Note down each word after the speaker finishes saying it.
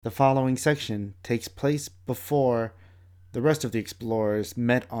The following section takes place before the rest of the explorers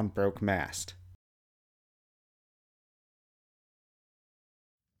met on Broke Mast.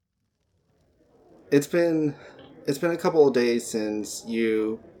 It's been a couple of days since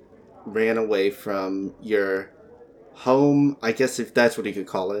you ran away from your home, I guess if that's what you could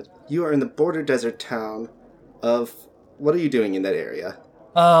call it. You are in the border desert town of... What are you doing in that area?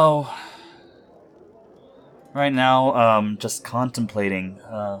 Oh, right now, just contemplating,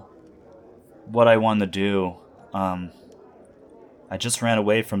 what I want to do. I just ran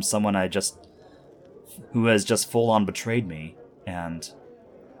away from someone who has just full on betrayed me, and,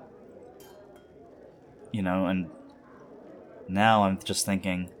 and now I'm just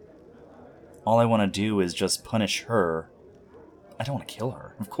thinking, all I want to do is just punish her. I don't want to kill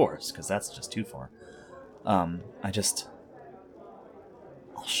her, of course, because that's just too far. I'll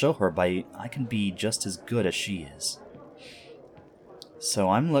show her I can be just as good as she is. So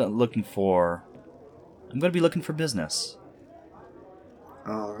I'm going to be looking for business.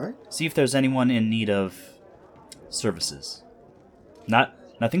 Alright. See if there's anyone in need of services.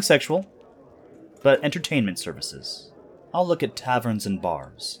 Nothing sexual, but entertainment services. I'll look at taverns and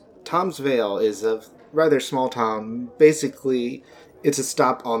bars. Tom's Vale is a rather small town. Basically, it's a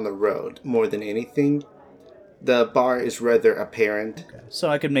stop on the road more than anything. The bar is rather apparent. Okay. So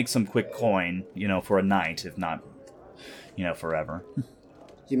I could make some quick coin, for a night, if not, forever.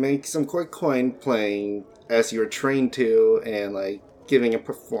 You make some quick coin playing as you're trained to and, giving a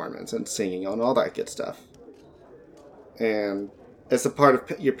performance and singing and all that good stuff. And as a part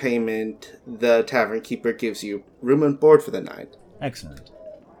of your payment, the tavern keeper gives you room and board for the night. Excellent.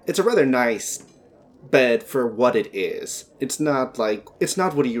 It's a rather nice bed for what it is. It's not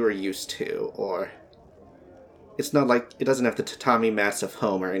what you were used to, or... It's not like it doesn't have the tatami mats of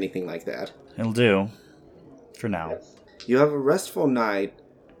home or anything like that. It'll do. For now. You have a restful night,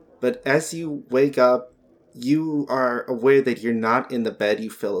 but as you wake up, you are aware that you're not in the bed you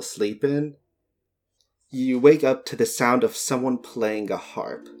fell asleep in. You wake up to the sound of someone playing a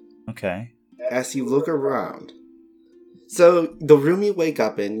harp. Okay. As you look around. So, the room you wake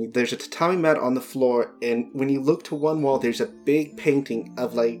up in, there's a tatami mat on the floor, and when you look to one wall, there's a big painting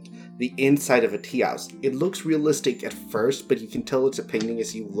of, the inside of a tea house. It looks realistic at first, but you can tell it's a painting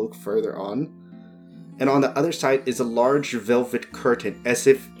as you look further on. And on the other side is a large velvet curtain, as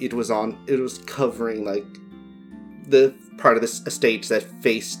if it was covering, the part of the stage that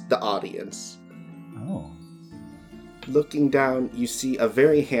faced the audience. Oh. Looking down, you see a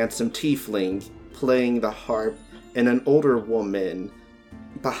very handsome tiefling playing the harp, and an older woman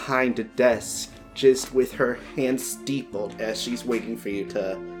behind a desk, just with her hands steepled as she's waiting for you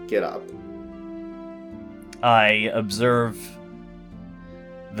to get up. I observe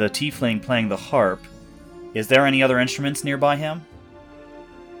the tiefling playing the harp. Is there any other instruments nearby him?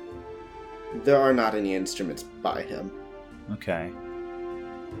 There are not any instruments by him. Okay.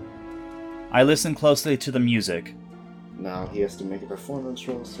 I listen closely to the music. Now he has to make a performance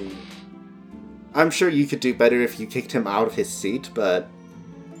roll, so... I'm sure you could do better if you kicked him out of his seat, but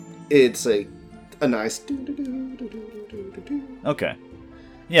it's a nice... Okay.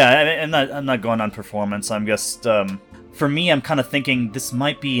 Yeah, I'm not going on performance. I'm just, for me, I'm kind of thinking this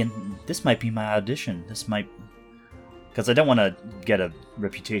might be my audition. Because I don't want to get a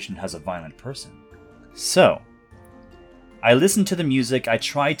reputation as a violent person. So, I listen to the music, I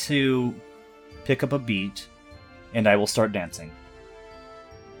try to pick up a beat, and I will start dancing.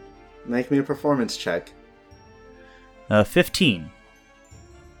 Make me a performance check. 15.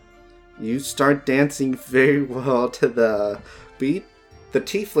 You start dancing very well to the beat. The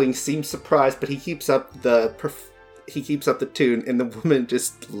tiefling seems surprised, but he keeps up the tune, and the woman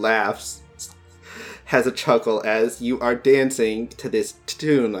just laughs, has a chuckle as you are dancing to this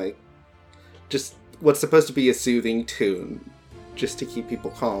tune, just what's supposed to be a soothing tune, just to keep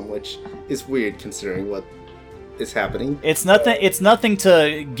people calm, which is weird considering what is happening. It's nothing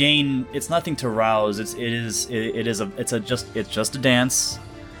to gain. It's nothing to rouse. It's just a dance.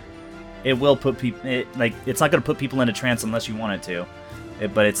 It will put people it's not going to put people in a trance unless you want it to.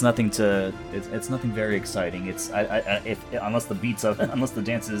 But it's nothing to. It's nothing very exciting. Unless the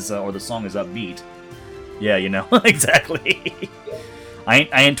dance is or the song is upbeat. Yeah, exactly. I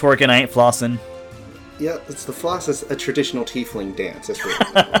ain't twerking. I ain't flossing. Yeah, it's the floss is a traditional tiefling dance. That's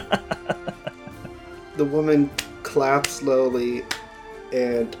what The woman claps slowly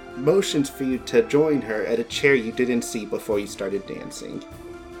and motions for you to join her at a chair you didn't see before you started dancing.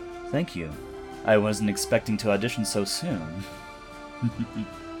 Thank you. I wasn't expecting to audition so soon.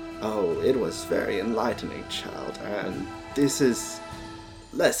 Oh, it was very enlightening, child, and this is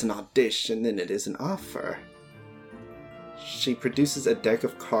less an audition than it is an offer. She produces a deck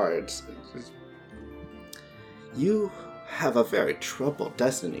of cards. You have a very troubled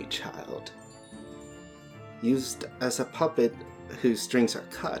destiny, child. Used as a puppet whose strings are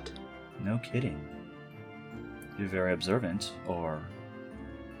cut. No kidding. You're very observant, or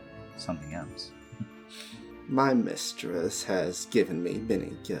something else. My mistress has given me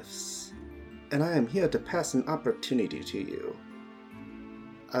many gifts, and I am here to pass an opportunity to you.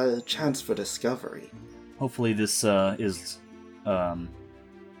 A chance for discovery. Hopefully this is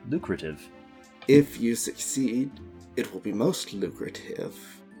lucrative. If you succeed, it will be most lucrative.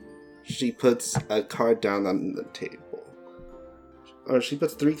 She puts a card down on the table. Or she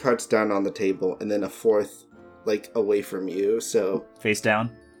puts 3 cards down on the table, and then a 4th, away from you, so... Face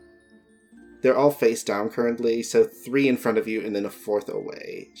down? They're all face down currently, so 3 in front of you, and then a 4th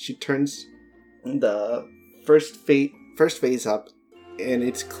away. She turns the first face up, and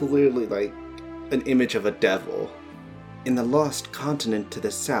it's clearly an image of a devil. In the lost continent to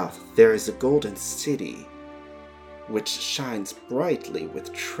the south, there is a golden city, which shines brightly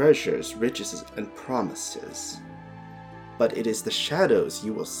with treasures, riches, and promises. But it is the shadows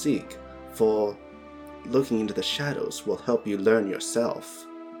you will seek, for looking into the shadows will help you learn yourself.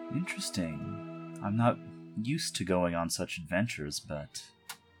 Interesting. I'm not used to going on such adventures, but...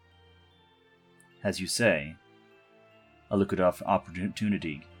 as you say, a lucrative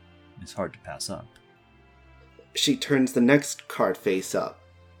opportunity is hard to pass up. She turns the next card face up,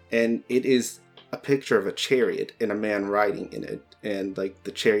 and it is a picture of a chariot and a man riding in it, and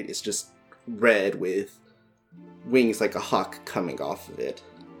the chariot is just red with wings like a hawk coming off of it.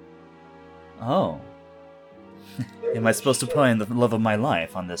 Oh. Am I supposed to find the love of my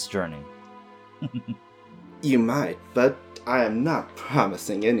life on this journey? You might, but I am not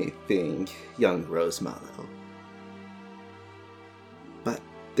promising anything, young Rosemallow. But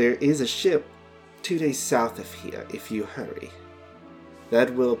there is a ship 2 days south of here if you hurry.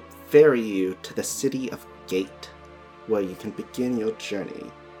 That will ferry you to the city of Gate, where you can begin your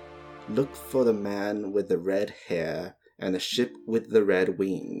journey. Look for the man with the red hair and the ship with the red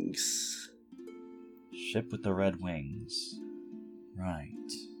wings. Ship with the red wings.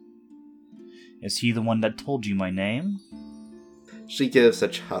 Right. Is he the one that told you my name? She gives a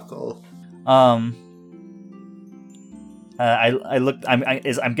chuckle. I looked.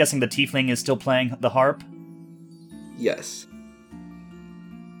 I'm guessing the tiefling is still playing the harp. Yes.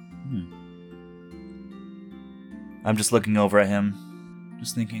 I'm just looking over at him,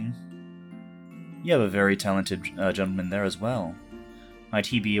 just thinking. You have a very talented gentleman there as well. Might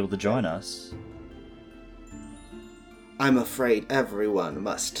he be able to join us? I'm afraid everyone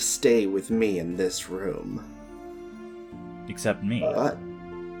must stay with me in this room. Except me. But...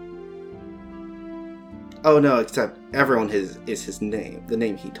 oh no, except everyone is his name, the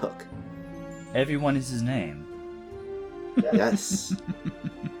name he took. Everyone is his name. Yes.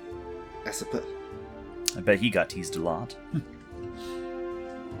 I suppose. I bet he got teased a lot.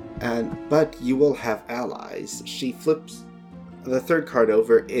 But you will have allies. She flips the 3rd card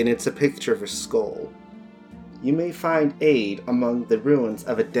over, and it's a picture of a skull. You may find aid among the ruins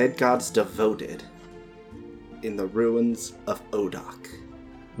of a dead god's devoted. In the ruins of Odak.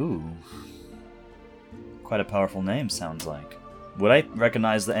 Ooh. Quite a powerful name, sounds like. Would I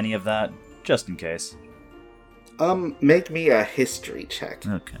recognize any of that? Just in case. Make me a history check.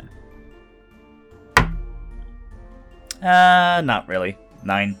 Okay. Not really.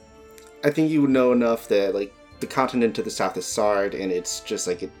 9. I think you would know enough that, the continent to the south is Sard, and it's just,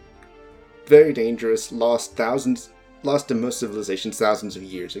 very dangerous, lost to most civilizations thousands of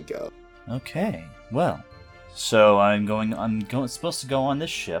years ago. Okay, well. So I'm supposed to go on this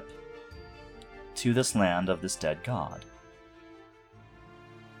ship to this land of this dead god.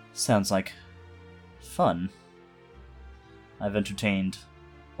 Sounds like fun. I've entertained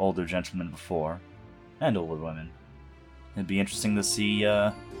older gentlemen before, and older women. It'd be interesting to see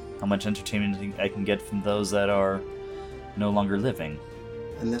how much entertainment I can get from those that are no longer living.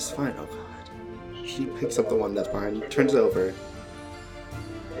 And this final card. She picks up the one that's behind you, turns it over,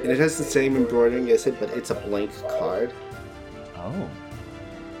 and it has the same embroidering as it, but it's a blank card. Oh.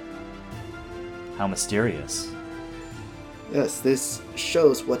 How mysterious. Yes, this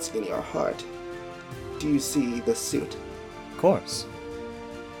shows what's in your heart. Do you see the suit? Of course.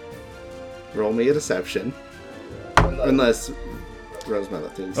 Roll me a deception. Unless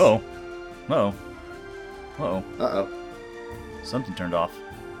Rosemallow thinks... Oh. Uh-oh. Uh-oh. Uh-oh. Something turned off.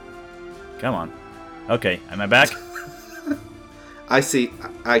 Come on. Okay, am I back? I see.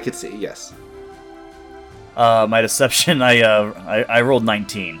 I could see, yes. My deception, I rolled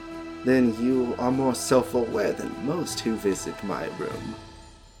 19. Then you are more self-aware than most who visit my room.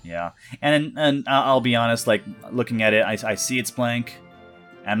 Yeah, and I'll be honest. Like looking at it, I see it's blank.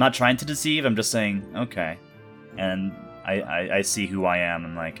 I'm not trying to deceive. I'm just saying okay, and I see who I am,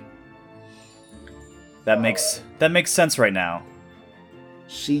 and like that makes sense right now.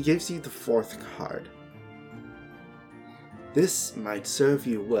 She gives you the fourth card. This might serve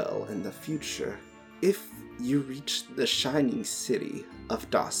you well in the future if you reach the shining city of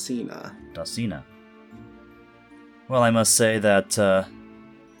Darsina. Darsina. Well, I must say that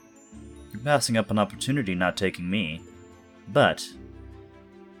you're passing up an opportunity not taking me, but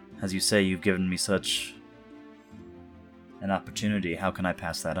as you say, you've given me such an opportunity. How can I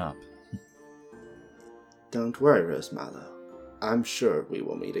pass that up? Don't worry, Rosemallow. I'm sure we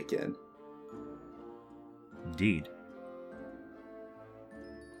will meet again. Indeed.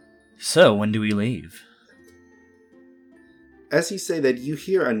 So, when do we leave? As you say that, you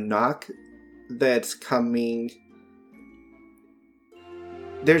hear a knock that's coming.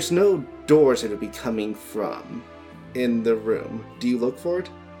 There's no doors it'll be coming from in the room. Do you look for it?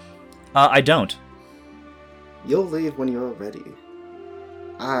 I don't. You'll leave when you're ready.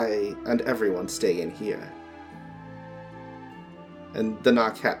 I and everyone stay in here. And the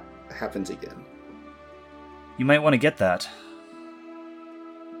knock happens again. You might want to get that.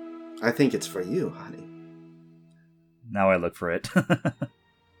 I think it's for you, honey. Now I look for it.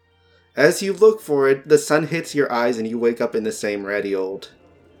 As you look for it, the sun hits your eyes and you wake up in the same ratty old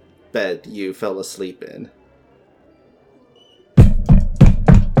bed you fell asleep in.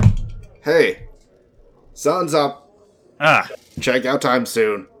 Hey! Sun's up! Ah! Check out time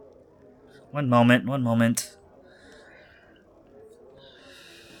soon. One moment.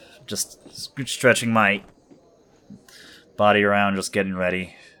 Just stretching my body around, just getting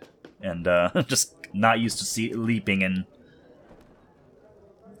ready. And, just not used to leaping and,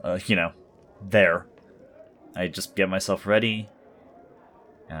 there. I just get myself ready,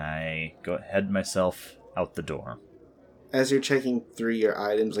 and I head myself out the door. As you're checking through your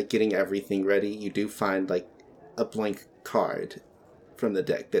items, like getting everything ready, you do find, like, a blank card from the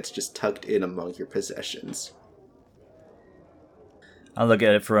deck that's just tucked in among your possessions. I'll look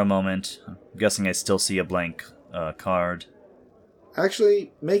at it for a moment. I'm guessing I still see a blank card.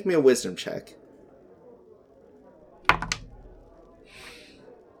 Actually, make me a wisdom check.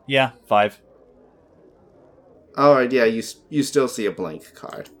 Yeah, 5. Alright, yeah, you still see a blank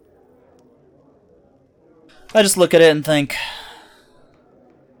card. I just look at it and think,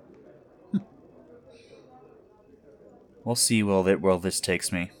 we'll see where this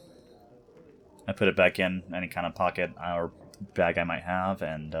takes me. I put it back in any kind of pocket or bag I might have,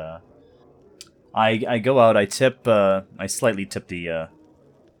 and I go out. I slightly tip the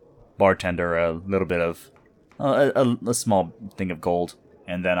bartender a little bit of a small thing of gold,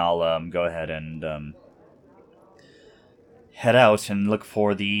 and then I'll go ahead and head out and look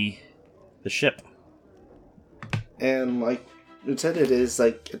for the ship. And, like, it said it is,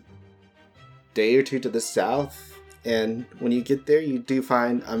 like, a day or two to the south, and when you get there, you do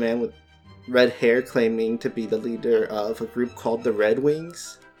find a man with red hair claiming to be the leader of a group called the Red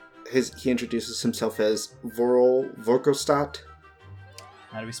Wings. He introduces himself as Vorl Vorkostat.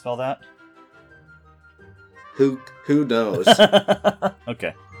 How do we spell that? Who knows?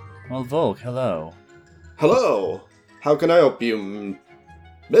 Okay. Well, Volk, hello. Hello! How can I help you,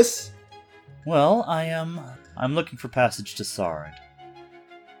 miss? Well, I'm looking for passage to Sard.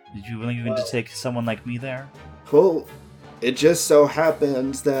 Did you willing to take someone like me there? Well, it just so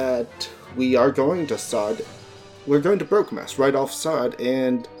happens that we are going to Sard. We're going to Brokemast right off Sard,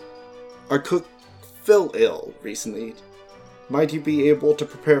 and our cook fell ill recently. Might you be able to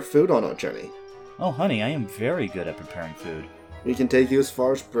prepare food on our journey? Oh, honey, I am very good at preparing food. We can take you as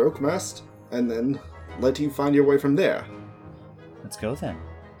far as Brokemast, and then let you find your way from there. Let's go then.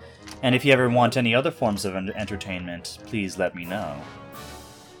 And if you ever want any other forms of entertainment, please let me know.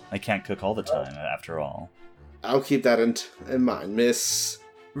 I can't cook all the time, after all. I'll keep that in mind, Miss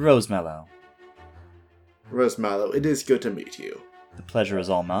Rosemallow. Rosemallow, it is good to meet you. The pleasure is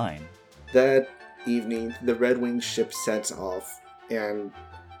all mine. That evening, the Red Wing ship sets off, and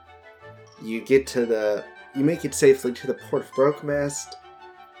you make it safely to the port of Brokemast,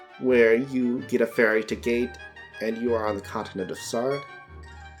 where you get a ferry to Gate, and you are on the continent of Sard.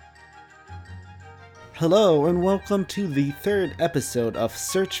 Hello, and welcome to the third episode of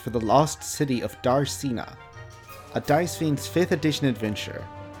Search for the Lost City of Darsina, a Dice Fiend's 5th edition adventure.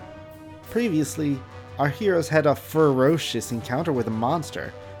 Previously, our heroes had a ferocious encounter with a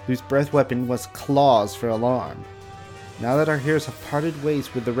monster whose breath weapon was claws for alarm. Now that our heroes have parted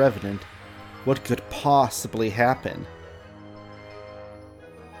ways with the Revenant, what could possibly happen?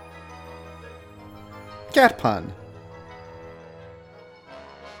 Cat pun.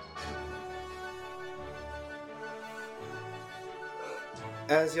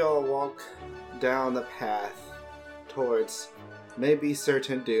 As y'all walk down the path towards maybe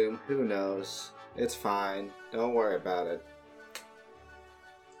certain doom, who knows? It's fine. Don't worry about it.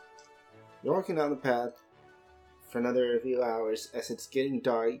 You're walking down the path for another few hours as it's getting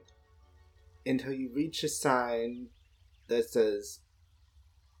dark until you reach a sign that says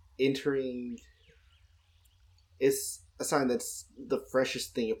entering. It's a sign that's the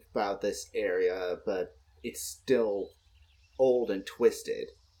freshest thing about this area, but it's still old and twisted.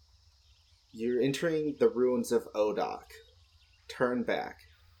 You're entering the ruins of Odok. Turn back.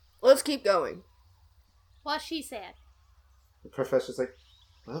 Let's keep going. What she said. The professor's like,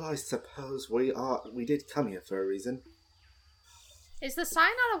 well, I suppose we did come here for a reason. Is the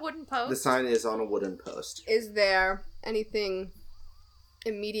sign on a wooden post? The sign is on a wooden post. Is there anything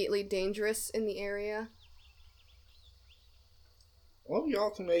immediately dangerous in the area? Well, y'all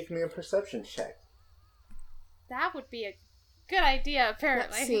can make me a perception check. That would be a good idea,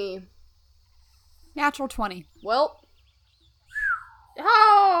 apparently. Let's see. Natural 20. Well,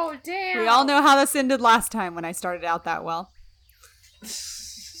 Oh, damn! We all know how this ended last time when I started out that well.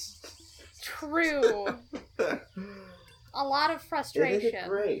 True. A lot of It frustration. is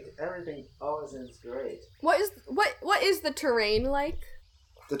great. Everything always ends great. what is the terrain like?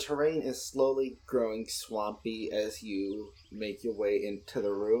 The terrain is slowly growing swampy as you make your way into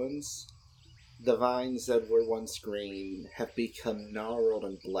the ruins. The vines that were once green have become gnarled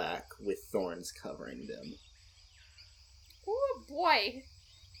and black with thorns covering them. Oh boy.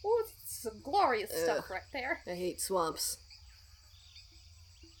 Oh, some glorious stuff Ugh. right there. I hate swamps.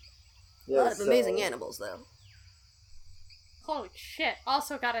 Yeah, A lot of amazing animals, though. Holy shit.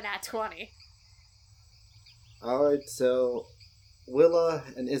 Also got an at 20. Alright, so Willa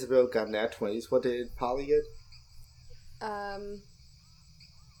and Isabel got nat 20s. What did Polly get?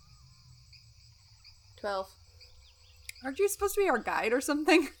 12. Aren't you supposed to be our guide or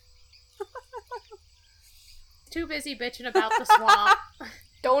something? Too busy bitching about the swamp.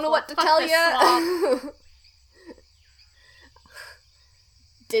 Don't know what to Fuck tell this you.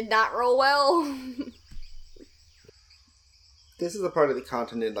 Did not roll well. This is a part of the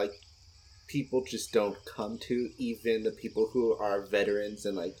continent, like, people just don't come to, even the people who are veterans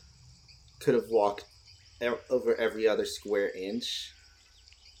and, like, could have walked over every other square inch.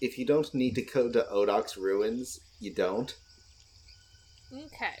 If you don't need to go to Odok's ruins, you don't.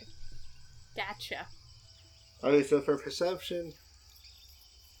 Okay. Gotcha. Okay, so for perception,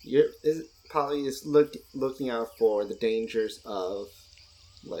 Polly is looking out for the dangers of,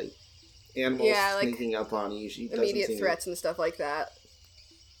 like, animals sneaking up on you. She doesn't Immediate seem threats and stuff like that.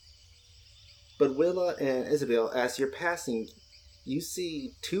 But Willa and Isabel, as you're passing, you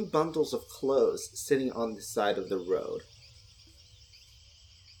see 2 bundles of clothes sitting on the side of the road.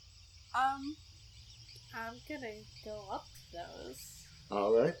 I'm gonna go up to those.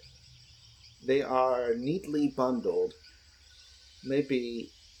 Alright. They are neatly bundled,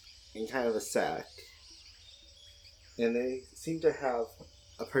 maybe in kind of a sack. And they seem to have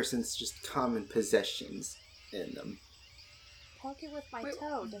a person's just common possessions in them. Poke it with my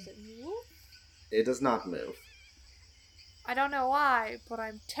toe. Does it move? It does not move. I don't know why, but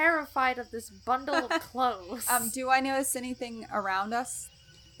I'm terrified of this bundle of clothes. Do I notice anything around us?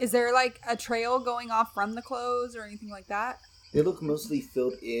 Is there like a trail going off from the clothes or anything like that? They look mostly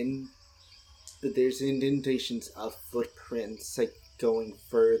filled in, but there's indentations of footprints, like, going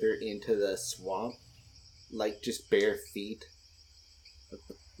further into the swamp. Like, just bare feet.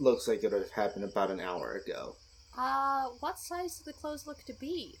 Looks like it would have happened about an hour ago. What size do the clothes look to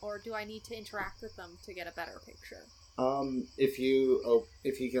be? Or do I need to interact with them to get a better picture? If you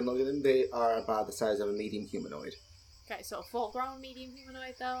can look at them, they are about the size of a medium humanoid. Okay, so a full-grown medium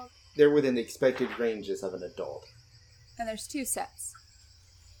humanoid, though? They're within the expected ranges of an adult. And there's 2 sets.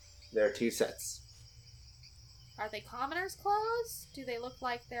 There are 2 sets. Are they commoners' clothes? Do they look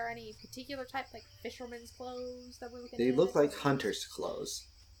like they're any particular type, like fishermen's clothes that we're looking at? They look like hunters' clothes.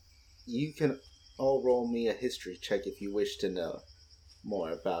 You can all roll me a history check if you wish to know more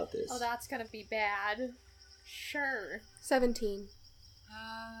about this. Oh, that's gonna be bad. Sure. 17.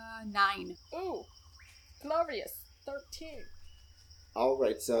 9. Ooh, glorious. 13.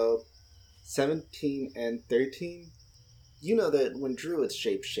 Alright, so 17 and 13. You know that when druids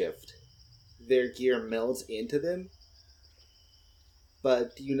shapeshift, their gear melds into them.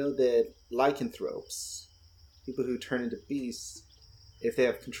 But do you know that lycanthropes, people who turn into beasts, if they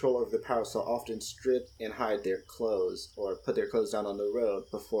have control over the power, so often strip and hide their clothes or put their clothes down on the road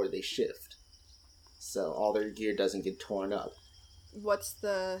before they shift. So all their gear doesn't get torn up. What's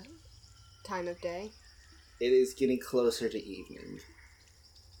the time of day? It is getting closer to evening.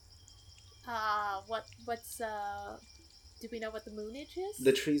 What's Do we know what the moonage is?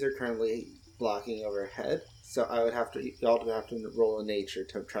 The trees are currently blocking overhead, so I would have to, y'all would have to roll a nature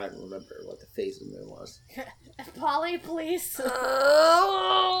to try and remember what the phase of the moon was. Polly, please.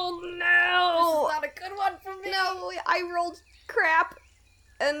 Oh This no! is not a good one for me. No, I rolled crap,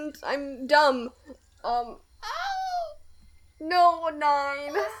 and I'm dumb. Oh! No, 9.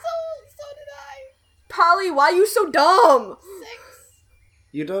 So did I. Polly, why you so dumb? 6.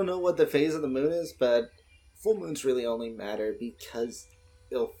 You don't know what the phase of the moon is, but full moons really only matter because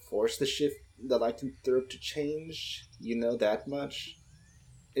it'll force the lycanthrope to change. You know that much.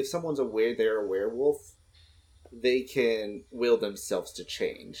 If someone's aware they're a werewolf, they can will themselves to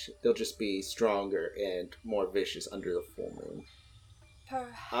change. They'll just be stronger and more vicious under the full moon.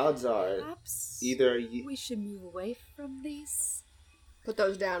 Odds are, Perhaps either you... we should move away from these. Put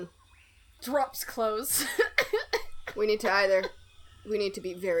those down. Drops clothes. We need to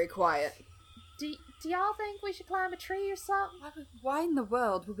be very quiet. Do y'all think we should climb a tree or something? Why in the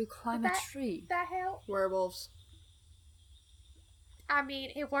world would we climb Would a tree? That help? Werewolves. I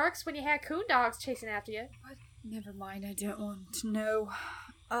mean, it works when you have coon dogs chasing after you. What? Never mind, I don't want to know.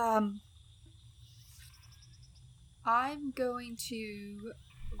 I'm going to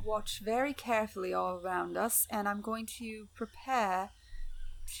watch very carefully all around us, and I'm going to prepare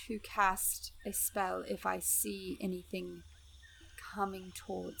to cast a spell if I see anything coming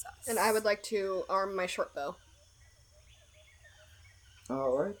towards us. And I would like to arm my short bow.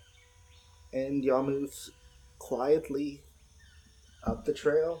 Alright. And y'all move quietly up the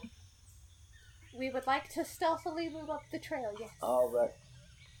trail. We would like to stealthily move up the trail, yes. Alright.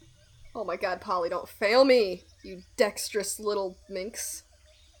 Oh my god, Polly, don't fail me, you dexterous little minx.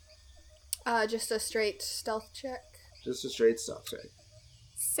 Just a straight stealth check. Just a straight stop check.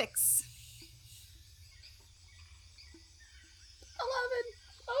 6. 11.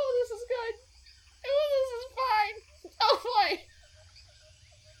 Oh, this is good. Oh, this is fine. Oh,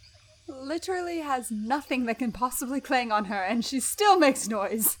 boy. Literally has nothing that can possibly cling on her, and she still makes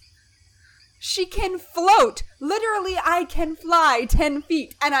noise. She can float! Literally, I can fly 10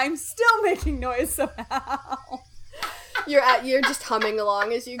 feet, and I'm still making noise somehow. You're just humming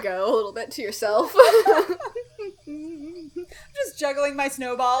along as you go, a little bit to yourself. Just juggling my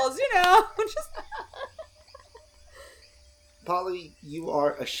snowballs, you know. Polly, you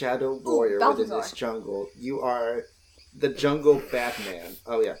are a shadow warrior within Balthazar. this jungle. You are the jungle Batman.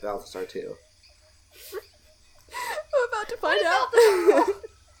 Oh yeah, Balthazar too. I'm about to find out.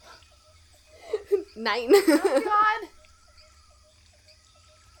 9. Oh, God.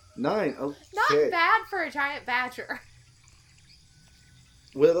 9. Okay. Not bad for a giant badger.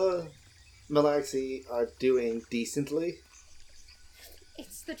 Willa, Malaxi are doing decently.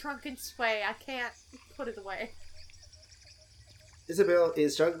 It's the drunken sway. I can't put it away. Isabel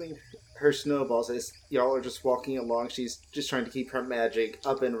is juggling her snowballs as y'all are just walking along. She's just trying to keep her magic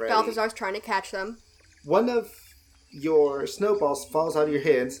up and ready. Balthazar's trying to catch them. One of your snowballs falls out of your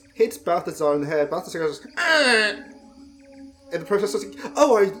hands, hits Balthazar in the head. Balthazar goes, "Ah!" And the person says,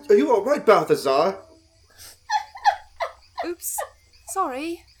 "Oh, are you alright, Balthazar?" Oops.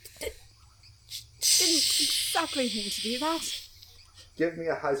 Sorry. Didn't exactly mean to do that. Give me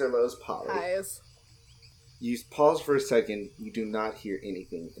a highs or lows, Polly. Eyes. You pause for a second. You do not hear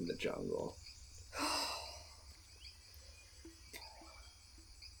anything in the jungle.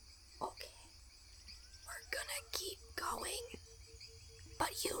 Okay. We're gonna keep going.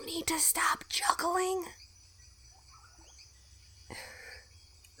 But you need to stop juggling.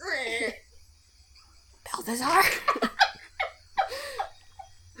 Balthazar?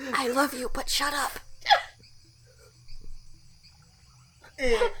 I love you, but shut up.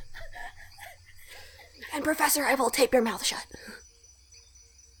 And Professor, I will tape your mouth shut.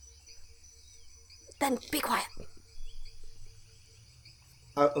 Then be quiet.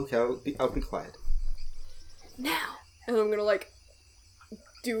 Okay, I'll be quiet. Now. And I'm gonna,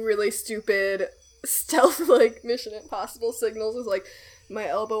 do really stupid stealth, Mission Impossible signals with, my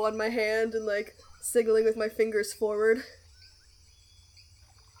elbow on my hand and, signaling with my fingers forward.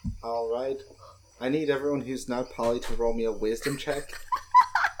 Alright. I need everyone who's not Polly to roll me a wisdom check.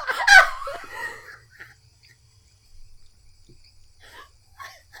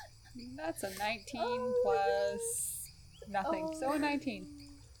 That's a 19 plus nothing. So a 19.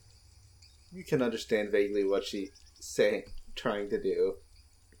 You can understand vaguely what she's trying to do.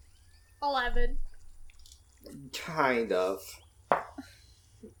 11. Kind of. Oh,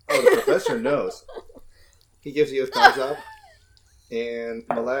 the professor knows. He gives you a thumbs up. And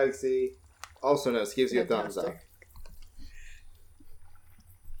Malaxi also knows. He gives you a thumbs up.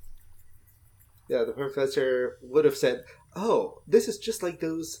 Yeah, the professor would have said, "Oh, this is just like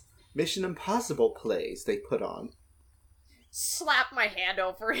those Mission Impossible plays they put on." slap my hand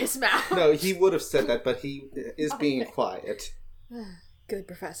over his mouth. No, he would have said that, but he is being quiet. Good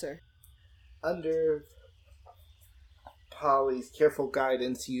professor. Under Polly's careful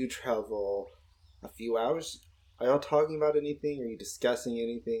guidance, you travel a few hours. Are y'all talking about anything? Are you discussing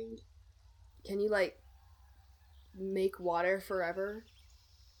anything? Can you, like, make water forever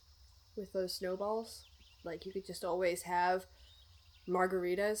with those snowballs? Like, you could just always have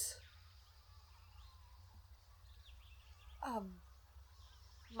margaritas?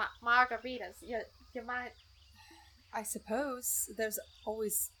 Margaritas. You might. I suppose there's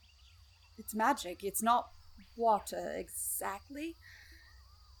always... It's magic. It's not water exactly.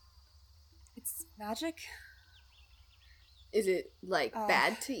 It's magic. Is it, like,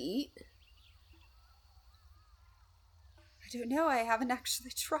 bad to eat? I don't know. I haven't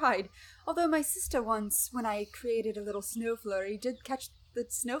actually tried. Although my sister once, when I created a little snow flurry, did catch the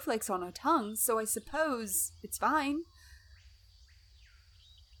snowflakes on her tongue, so I suppose it's fine.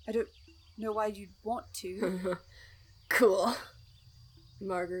 I don't know why you'd want to. Cool.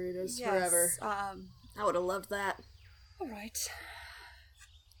 Margaritas Yes, forever. I would have loved that. Alright.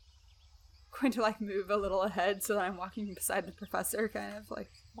 Going to, like, move a little ahead so that I'm walking beside the professor, kind of, like...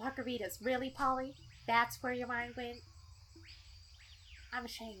 Margaritas. Really, Polly? That's where your mind went? I'm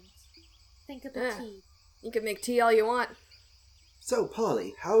ashamed. Think of the tea. You can make tea all you want. So,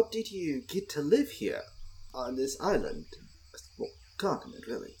 Polly, how did you get to live here on this island? Well, continent,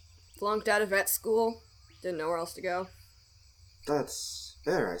 really. Flunked out of vet school. Didn't know where else to go. That's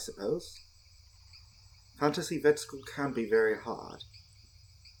fair, I suppose. Fantasy vet school can be very hard.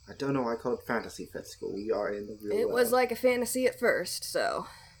 I don't know why I call it fantasy vet school. We are in the real It world. was like a fantasy at first, so...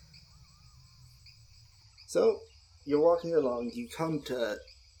 So, you're walking along, you come to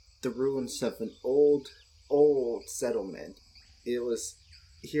the ruins of an old settlement. It was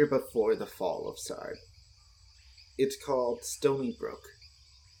here before the fall of Sard. It's called Stony Brook.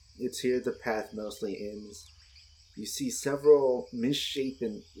 It's here the path mostly ends. You see several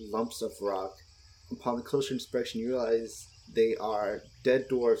misshapen lumps of rock. Upon closer inspection, you realize they are dead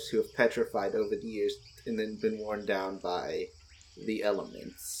dwarfs who have petrified over the years and then been worn down by the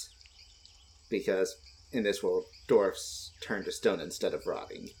elements. Because in this world, dwarfs turn to stone instead of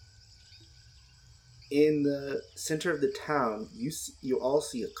rotting. In the center of the town, you all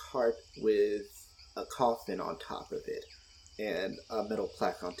see a cart with a coffin on top of it, and a metal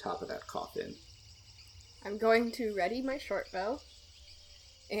plaque on top of that coffin. I'm going to ready my short bow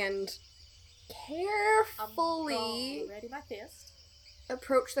and carefully Ready my fist.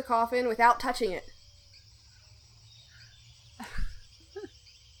 approach the coffin without touching it. I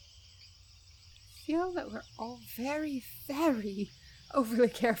feel that we're all very, very overly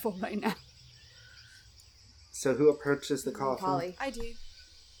careful right now. So who approaches the coffin? Polly. I do.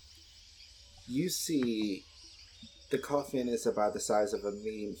 You see the coffin is about the size of a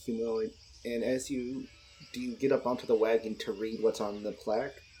medium humanoid, and do you get up onto the wagon to read what's on the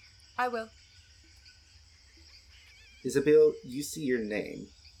plaque? I will. Isabel, you see your name,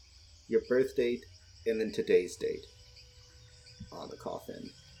 your birth date, and then today's date on the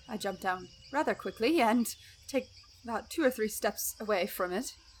coffin. I jump down rather quickly and take about 2 or 3 steps away from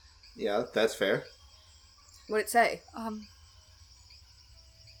it. Yeah, that's fair. What'd it say?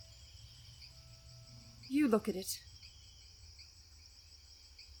 You look at it.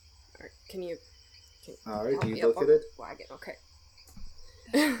 Alright, can you Alright, help do me you up look on at it? the wagon? Okay.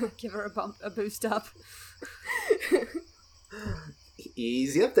 Give her a boost up.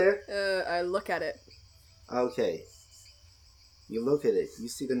 Easy up there. I look at it. Okay. You look at it. You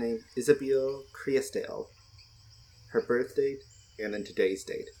see the name Isabel Criesdale, her birth date, and then today's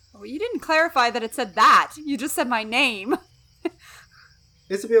date. Oh, you didn't clarify that it said that. You just said my name.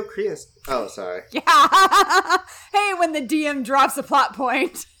 Isabel Criesdale. Oh, sorry. Yeah. Hey, when the DM drops a plot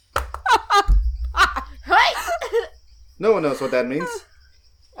point. No one knows what that means.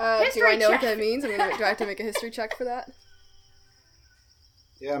 Do I History know what check. that means? Do I have to make a history check for that?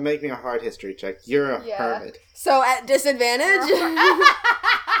 Yeah, make me a hard history check. You're a hermit. So at disadvantage?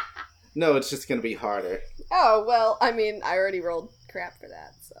 No, it's just gonna be harder. Oh, well, I mean, I already rolled crap for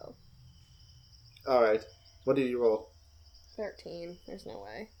that, so. Alright. What did you roll? 13. There's no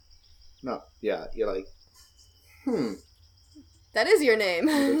way. No. Yeah, you're like, That is your name.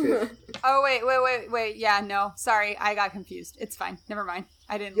 Okay. Oh, wait. Yeah, no. Sorry, I got confused. It's fine. Never mind.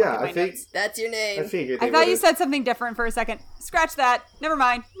 I didn't Yeah, look at my I think- notes. That's your I name. figured I they thought you would've- said something different for a second. Scratch that. Never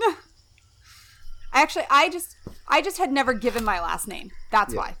mind. I just had never given my last name.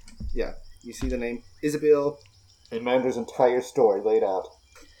 That's why. Yeah. You see the name Isabel, and Amanda's entire story laid out.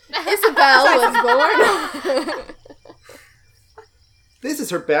 Isabel was born. This is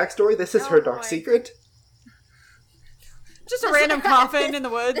her backstory. This is her dark boy. secret. Just a random coffin in the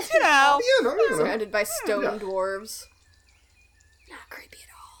woods, you know. Surrounded by stone dwarves. Not creepy at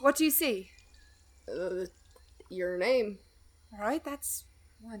all. What do you see? Your name. Alright, that's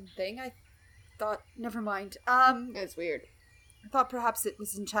one thing. I thought, never mind. It's weird. I thought perhaps it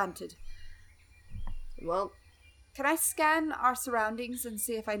was enchanted. Well, Can I scan our surroundings and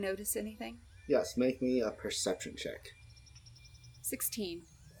see if I notice anything? Yes, make me a perception check. 16.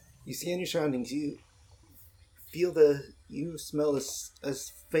 You scan your surroundings, you smell a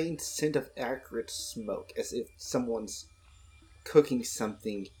faint scent of acrid smoke, as if someone's cooking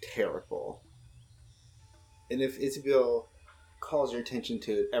something terrible. And if Isabel calls your attention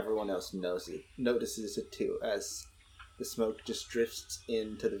to it, everyone else notices it too, as the smoke just drifts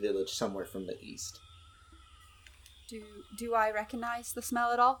into the village somewhere from the east. Do I recognize the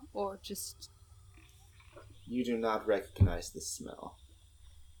smell at all? Or just... You do not recognize the smell.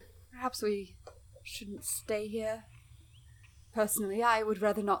 Perhaps we shouldn't stay here? Personally, I would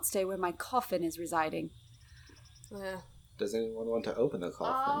rather not stay where my coffin is residing. Does anyone want to open the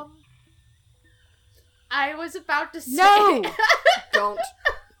coffin? I was about to say... No! don't.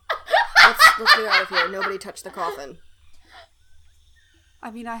 Let's get out of here. Nobody touch the coffin.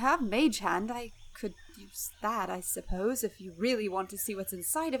 I mean, I have Mage Hand. I could use that, I suppose, if you really want to see what's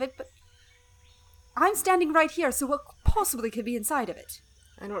inside of it, but I'm standing right here, so what possibly could be inside of it?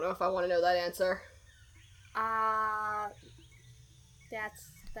 I don't know if I want to know that answer.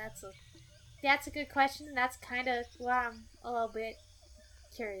 That's a good question, and that's kind of what I'm a little bit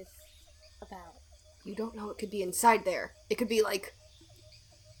curious about. You don't know what could be inside there. It could be like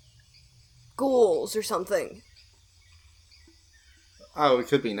ghouls or something. Oh, it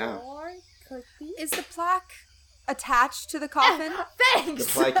could be now. Or it could be... Is the plaque attached to the coffin? Thanks!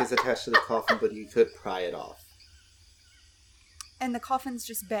 The plaque is attached to the coffin, but you could pry it off. And the coffin's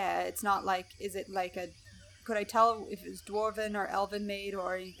just bare. It's not like, is it like a... Could I tell if it was dwarven or elven made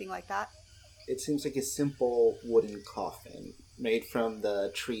or anything like that? It seems like a simple wooden coffin made from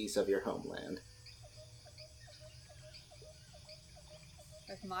the trees of your homeland.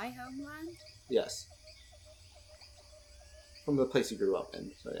 Of my homeland? Yes. From the place you grew up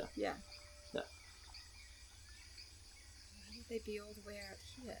in, so yeah. Yeah. Yeah. Why would they be all the way out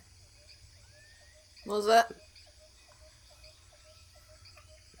here? What was that?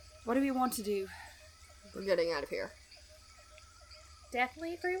 What do we want to do? We're getting out of here.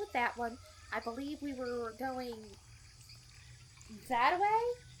 Definitely agree with that one. I believe we were going that way?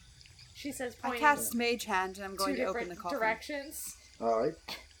 She says I pointing cast Mage Hand and I'm going two to open the different coffin. directions. Alright.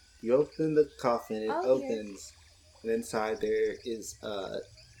 You open the coffin, it Oh, dear. opens, and inside there is a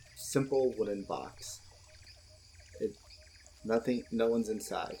simple wooden box. No one's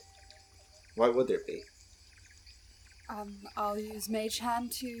inside. Why would there be? I'll use Mage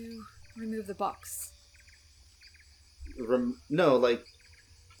Hand to remove the box.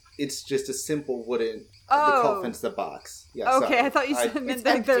 It's just a simple wooden... Oh. The coffin's the box. Yeah, Okay, sorry. I thought you said meant It's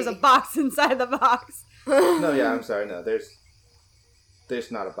that there's a empty. box inside the box. No, yeah, I'm sorry, no,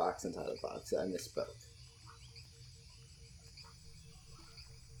 there's not a box inside the box. I misspoke.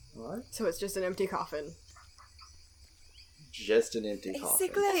 Alright. So it's just an empty coffin. Just an empty coffin.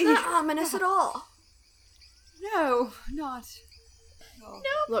 Basically. It's not ominous at all. No, not. Oh.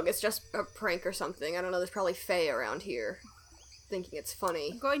 Look, it's just a prank or something. I don't know, there's probably Fae around here. Thinking it's funny.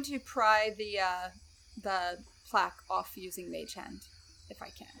 I'm going to pry the plaque off using Mage Hand, if I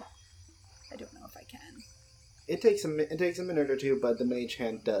can. I don't know if I can. It takes a minute or two, but the mage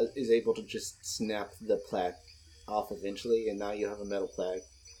hand is able to just snap the plaque off eventually, and now you have a metal plaque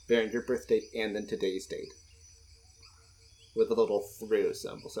bearing your birth date and then today's date, with a little through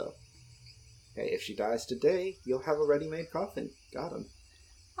symbol. So, hey, if she dies today, you'll have a ready-made coffin. Got him.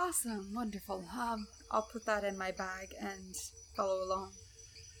 Awesome, wonderful. I'll put that in my bag and follow along.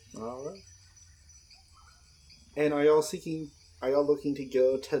 All right. And are y'all looking to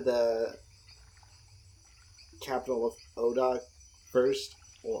go to the capital of Odak first,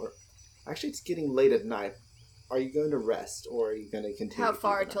 or actually it's getting late at night? Are you going to rest, or are you going to continue? How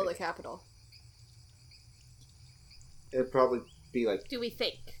far through the till the night? capital? It'd probably be like, Do we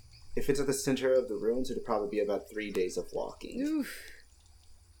think? if it's at the center of the ruins, it'd probably be about 3 days of walking. Oof.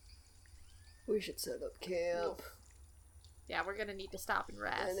 We should set up camp. Yeah, we're gonna need to stop and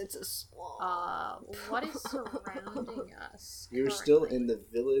rest. And it's a swamp. What is surrounding us? You're still currently? in the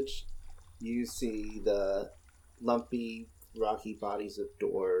village. You see the lumpy, rocky bodies of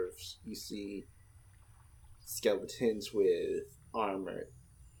dwarves. You see skeletons with armor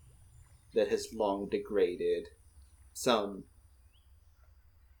that has long degraded. Some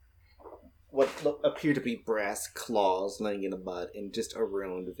what appear to be brass claws laying in the mud in just a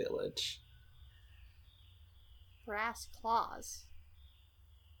ruined village. brass claws.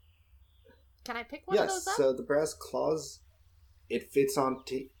 Can I pick one of Yes, those up? so the brass claws, it fits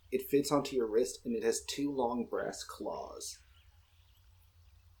onto your wrist, and it has 2 long brass claws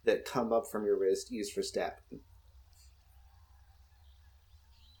that come up from your wrist, used for stabbing.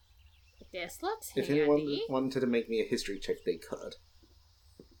 This looks If handy. anyone wanted to make me a history check, they could.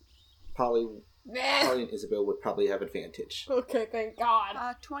 Polly and Isabel would probably have advantage. Okay, thank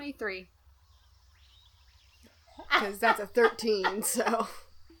God. 23. Because that's a 13, so...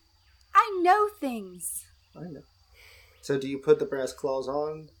 I know things. I know. So do you put the brass claws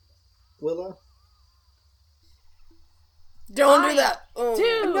on, Willow? Don't do that! Oh.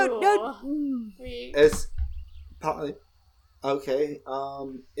 Dude! No. As Polly... Okay,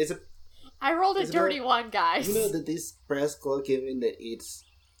 is it... I rolled a Isabel, dirty one, guys. You know that this brass claw, given that its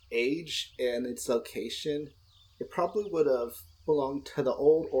age and its location, it probably would have belonged to the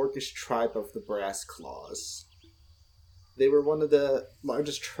old Orcish tribe of the Brass Claws. They were one of the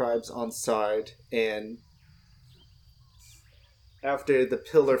largest tribes on Sard, and after the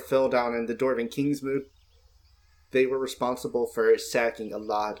pillar fell down in the Dwarven Kingsmoot, they were responsible for sacking a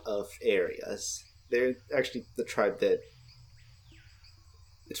lot of areas. They're actually the tribe that...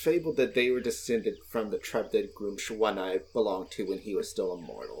 It's fabled that they were descended from the tribe that Groom Shwanai belonged to when he was still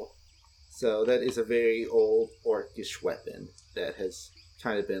immortal. So that is a very old Orcish weapon that has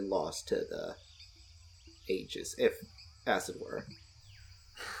kind of been lost to the ages, if as it were.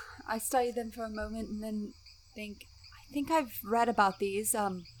 I study them for a moment and then I think I've read about these.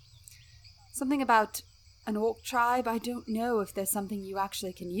 Something about an orc tribe. I don't know if there's something you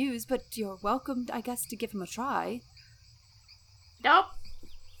actually can use, but you're welcome, I guess, to give them a try. Nope.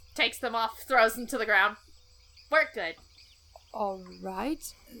 Takes them off, throws them to the ground. We're good. All right.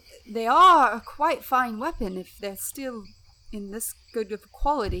 They are a quite fine weapon if they're still in this good of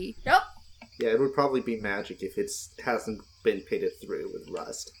quality. Nope. Yeah, it would probably be magic if it hasn't been pitted through with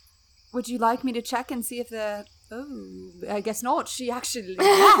rust. Would you like me to check and see if the... Oh, I guess not. She actually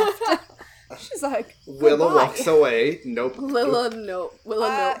laughed. She's like, Willow "Goodbye." walks away. Nope. Willa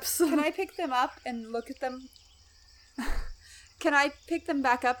nopes. Can I pick them up and look at them? Can I pick them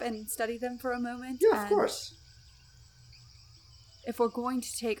back up and study them for a moment? Yeah, of And course. If we're going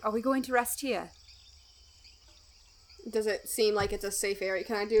to are we going to rest here? Does it seem like it's a safe area?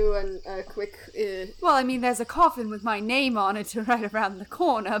 Can I do a quick... Well, I mean, there's a coffin with my name on it right around the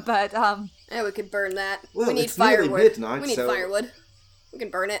corner, but, Yeah, we could burn that. Well, we need it's nearly firewood. midnight, we need so- firewood. We can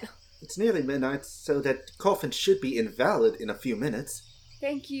burn it. It's nearly midnight, so that coffin should be invalid in a few minutes.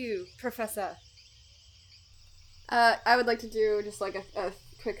 thank you, Professor. I would like to do just like a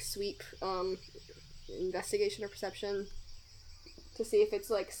quick sweep, investigation or perception, to see if it's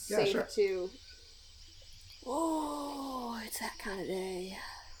like Yeah, safe sure. to. Oh, it's that kind of day.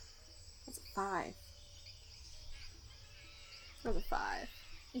 That's a 5. That's a 5.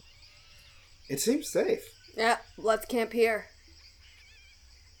 It seems safe. Yeah, let's camp here.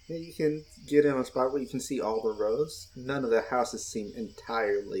 Yeah, you can get in a spot where you can see all the rows. None of the houses seem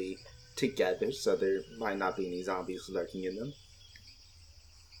entirely together, so there might not be any zombies lurking in them.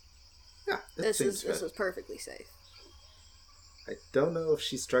 Yeah, that This seems is good. perfectly safe. I don't know if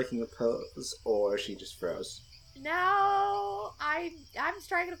she's striking a pose or she just froze. No, I'm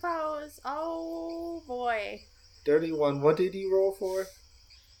striking a pose. Oh boy. Dirty one, what did you roll for?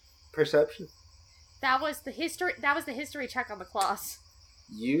 Perception? That was the history check on the claws.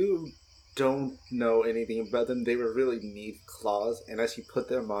 You don't know anything about them. They were really neat claws, and as you put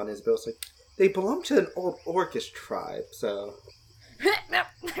them on, Isabel's like, they belong to an old Orcish tribe, so...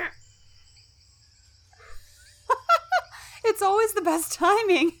 It's always the best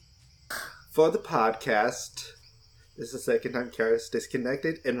timing. For the podcast, this is the second time Kara's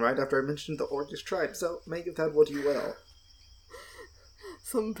disconnected, and right after I mentioned the Orcish tribe, so make of that what you will.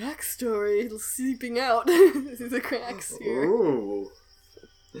 Some backstory sleeping out through the cracks here. Ooh.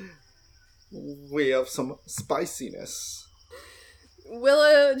 We have some spiciness.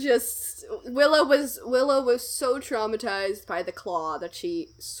 Willa was so traumatized by the claw that she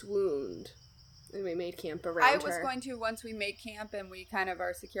swooned. And we made camp around I her. was going to, once we make camp and we kind of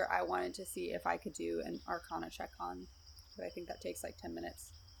are secure, I wanted to see if I could do an Arcana check on, but I think that takes like 10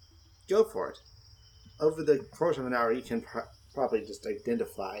 minutes. Go for it. Over the course of an hour, you can probably just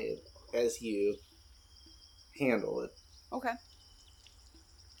identify it as you handle it. Okay.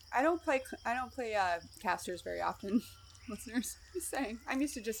 I don't play casters very often, listeners. Just saying. I'm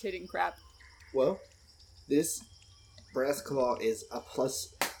used to just hitting crap. Well, this brass claw is a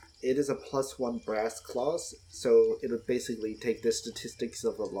plus. It is a +1 brass claws, so it would basically take the statistics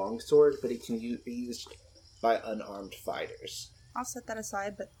of a longsword, but it can be used by unarmed fighters. I'll set that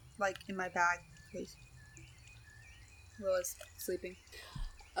aside, but like in my bag, please. Willa's sleeping.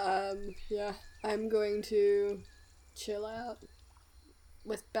 Yeah. I'm going to chill out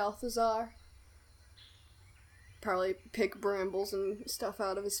with Balthazar. Probably pick brambles and stuff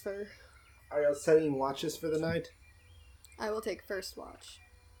out of his fur. Are you setting watches for the night? I will take first watch.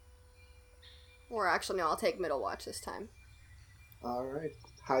 Or actually, no, I'll take middle watch this time. Alright.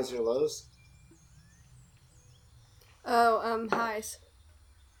 Highs or lows? Oh, highs.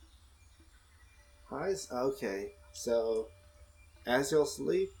 Highs? Okay. So, as you'll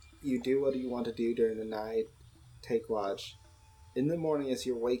sleep, you do what you want to do during the night. Take watch. In the morning, as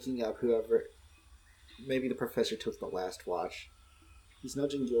you're waking up, whoever... Maybe the professor took the last watch. He's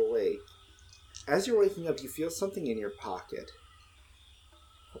nudging you awake. As you're waking up, you feel something in your pocket.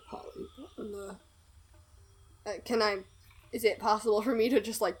 Polly. Can I... Is it possible for me to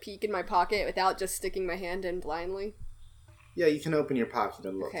just, peek in my pocket without just sticking my hand in blindly? Yeah, you can open your pocket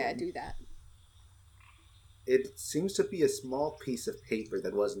and look. Okay, I do that. It seems to be a small piece of paper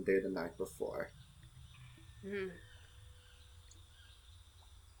that wasn't there the night before.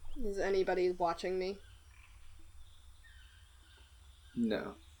 Is anybody watching me?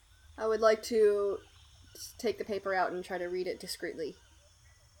 No. I would like to take the paper out and try to read it discreetly.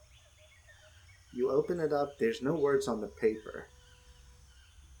 You open it up, there's no words on the paper.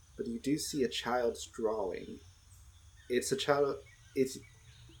 But you do see a child's drawing. It's a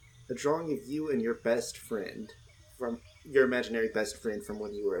drawing of you and your best friend. From your imaginary best friend from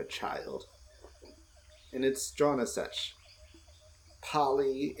when you were a child. And it's drawn as such.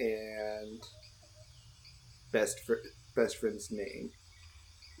 Polly and best friend's name.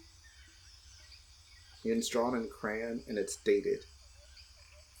 And it's drawn in crayon and it's dated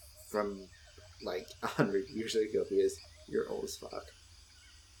from 100 years ago because you're old as fuck.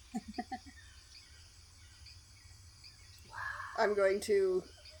 I'm going to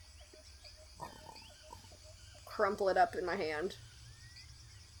crumple it up in my hand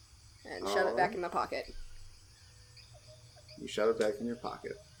and shove it back in my pocket. You shove it back in your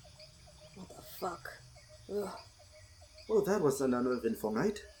pocket. What the fuck? Ugh. Well, that was an uneventful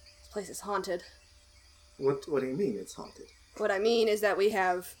night. This place is haunted. What do you mean it's haunted? What I mean is that we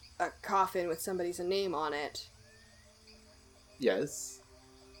have a coffin with somebody's name on it. Yes.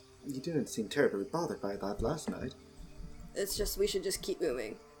 You didn't seem terribly bothered by that last night. It's just, we should just keep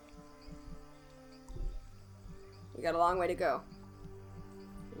moving. We got a long way to go.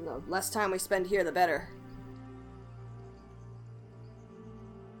 And the less time we spend here, the better.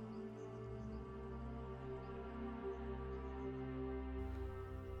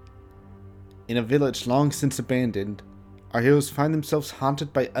 In a village long since abandoned, our heroes find themselves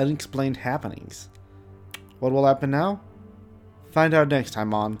haunted by unexplained happenings. What will happen now? Find out next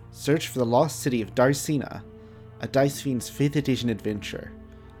time on Search for the Lost City of Darsina, a Dice Fiends 5th edition adventure.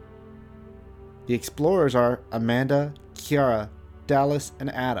 The explorers are Amanda, Kiara, Dallas, and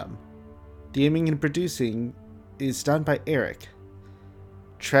Adam. The aiming and producing is done by Eric.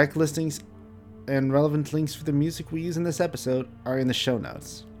 Track listings and relevant links for the music we use in this episode are in the show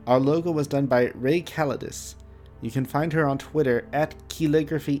notes. Our logo was done by Ray Calidus. You can find her on Twitter at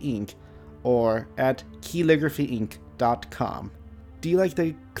Calligraphy Inc. or at calligraphyinc.com. Do you like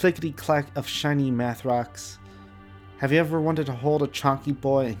the clickety-clack of shiny math rocks? Have you ever wanted to hold a chonky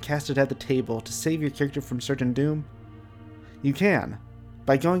boy and cast it at the table to save your character from certain doom? You can,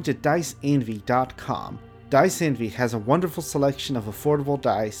 by going to diceenvy.com. Dice Envy has a wonderful selection of affordable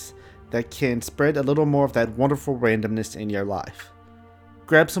dice that can spread a little more of that wonderful randomness in your life.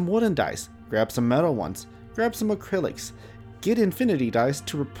 Grab some wooden dice, grab some metal ones, grab some acrylics, get infinity dice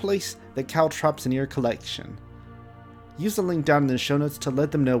to replace the caltrops in your collection. Use the link down in the show notes to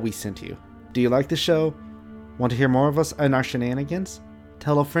let them know we sent you. Do you like the show? Want to hear more of us and our shenanigans?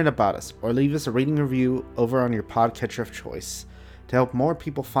 Tell a friend about us or leave us a rating review over on your podcatcher of choice to help more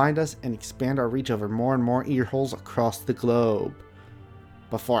people find us and expand our reach over more and more earholes across the globe.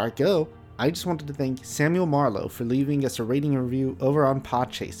 Before I go, I just wanted to thank Samuel Marlowe for leaving us a rating review over on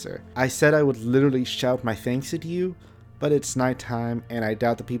Podchaser. I said I would literally shout my thanks at you, but it's nighttime and I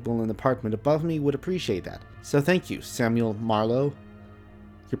doubt the people in the apartment above me would appreciate that. So thank you, Samuel Marlowe.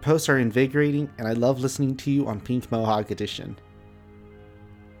 Your posts are invigorating and I love listening to you on Pink Mohawk Edition.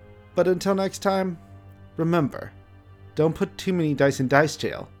 But until next time, remember, don't put too many dice in dice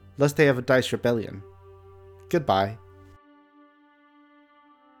jail, lest they have a dice rebellion. Goodbye.